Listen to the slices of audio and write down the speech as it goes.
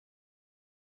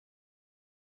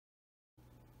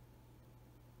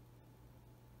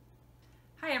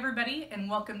Hi everybody, and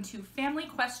welcome to Family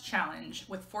Quest Challenge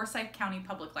with Forsyth County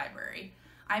Public Library.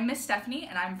 I'm Miss Stephanie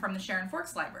and I'm from the Sharon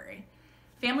Forks Library.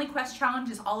 Family Quest Challenge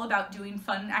is all about doing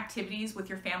fun activities with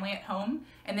your family at home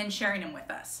and then sharing them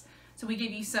with us. So we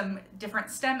give you some different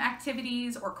STEM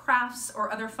activities or crafts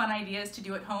or other fun ideas to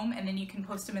do at home, and then you can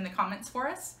post them in the comments for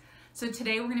us. So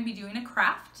today we're going to be doing a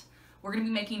craft. We're going to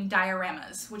be making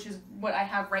dioramas, which is what I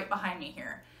have right behind me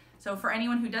here. So for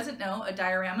anyone who doesn't know, a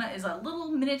diorama is a little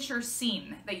miniature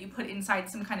scene that you put inside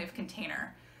some kind of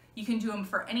container. You can do them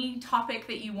for any topic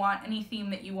that you want, any theme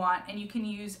that you want, and you can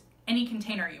use any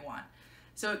container you want.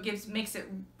 So it makes it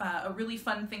a really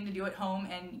fun thing to do at home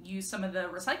and use some of the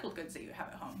recycled goods that you have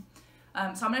at home.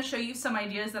 So I'm going to show you some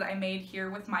ideas that I made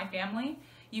here with my family.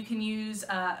 You can use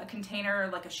a container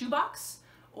like a shoebox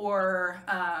or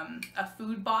a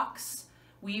food box.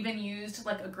 We even used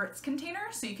like a grits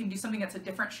container, so you can do something that's a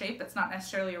different shape that's not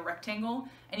necessarily a rectangle,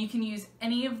 and you can use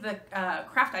any of the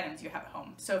craft items you have at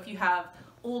home. So if you have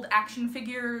old action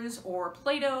figures or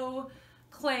Play-Doh,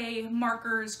 clay,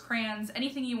 markers, crayons,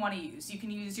 anything you want to use, you can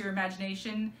use your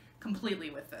imagination completely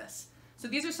with this. So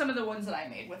these are some of the ones that I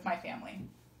made with my family.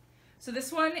 So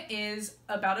this one is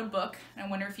about a book. I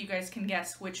wonder if you guys can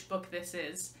guess which book this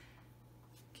is.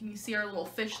 Can you see our little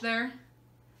fish there?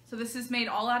 So this is made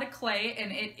all out of clay,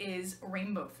 and it is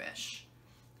Rainbow Fish.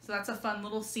 So that's a fun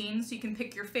little scene, so you can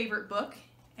pick your favorite book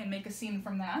and make a scene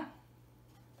from that.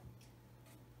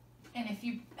 And if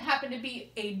you happen to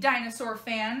be a dinosaur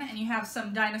fan and you have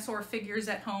some dinosaur figures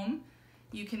at home,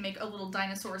 you can make a little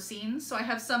dinosaur scene. So I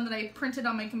have some that I printed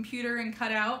on my computer and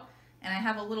cut out, and I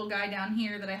have a little guy down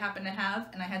here that I happen to have,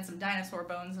 and I had some dinosaur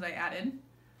bones that I added.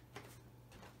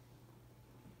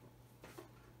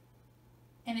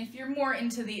 And if you're more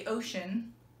into the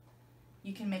ocean,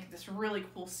 you can make this really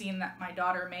cool scene that my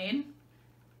daughter made.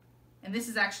 And this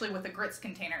is actually with a grits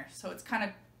container, so it's kind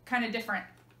of different.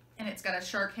 And it's got a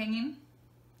shark hanging.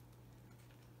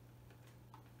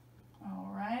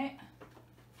 All right.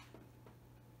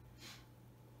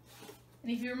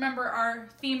 And if you remember our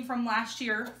theme from last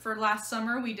year, for last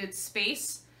summer, we did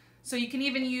space. So you can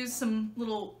even use some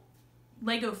little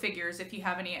Lego figures if you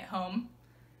have any at home.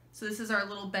 So this is our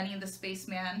little Benny the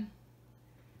Spaceman,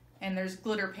 and there's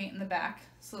glitter paint in the back,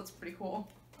 so that's pretty cool.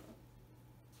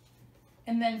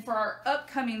 And then for our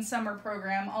upcoming summer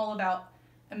program, all about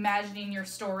imagining your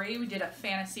story, we did a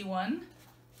fantasy one.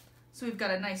 So we've got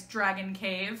a nice dragon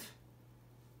cave,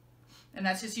 and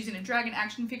that's just using a dragon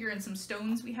action figure and some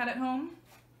stones we had at home.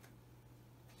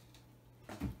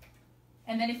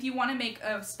 And then if you want to make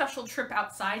a special trip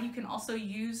outside, you can also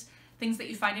use things that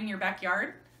you find in your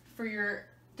backyard for your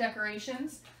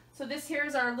decorations. So this here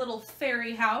is our little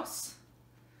fairy house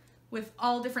with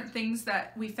all different things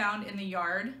that we found in the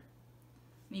yard.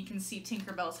 And you can see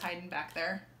Tinkerbell's hiding back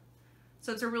there.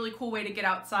 So it's a really cool way to get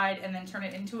outside and then turn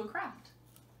it into a craft.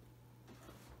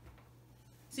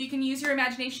 So you can use your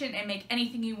imagination and make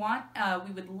anything you want.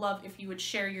 We would love if you would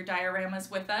share your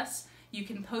dioramas with us. You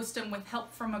can post them with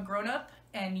help from a grown-up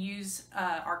and use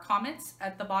our comments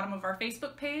at the bottom of our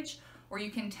Facebook page, or you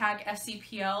can tag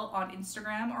FCPL on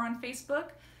Instagram or on Facebook.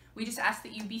 We just ask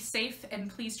that you be safe and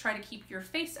please try to keep your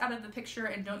face out of the picture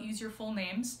and don't use your full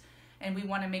names. And we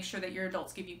want to make sure that your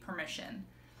adults give you permission.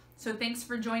 So thanks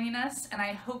for joining us, and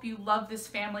I hope you love this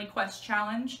Family Quest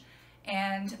Challenge,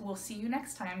 and we'll see you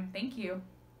next time. Thank you.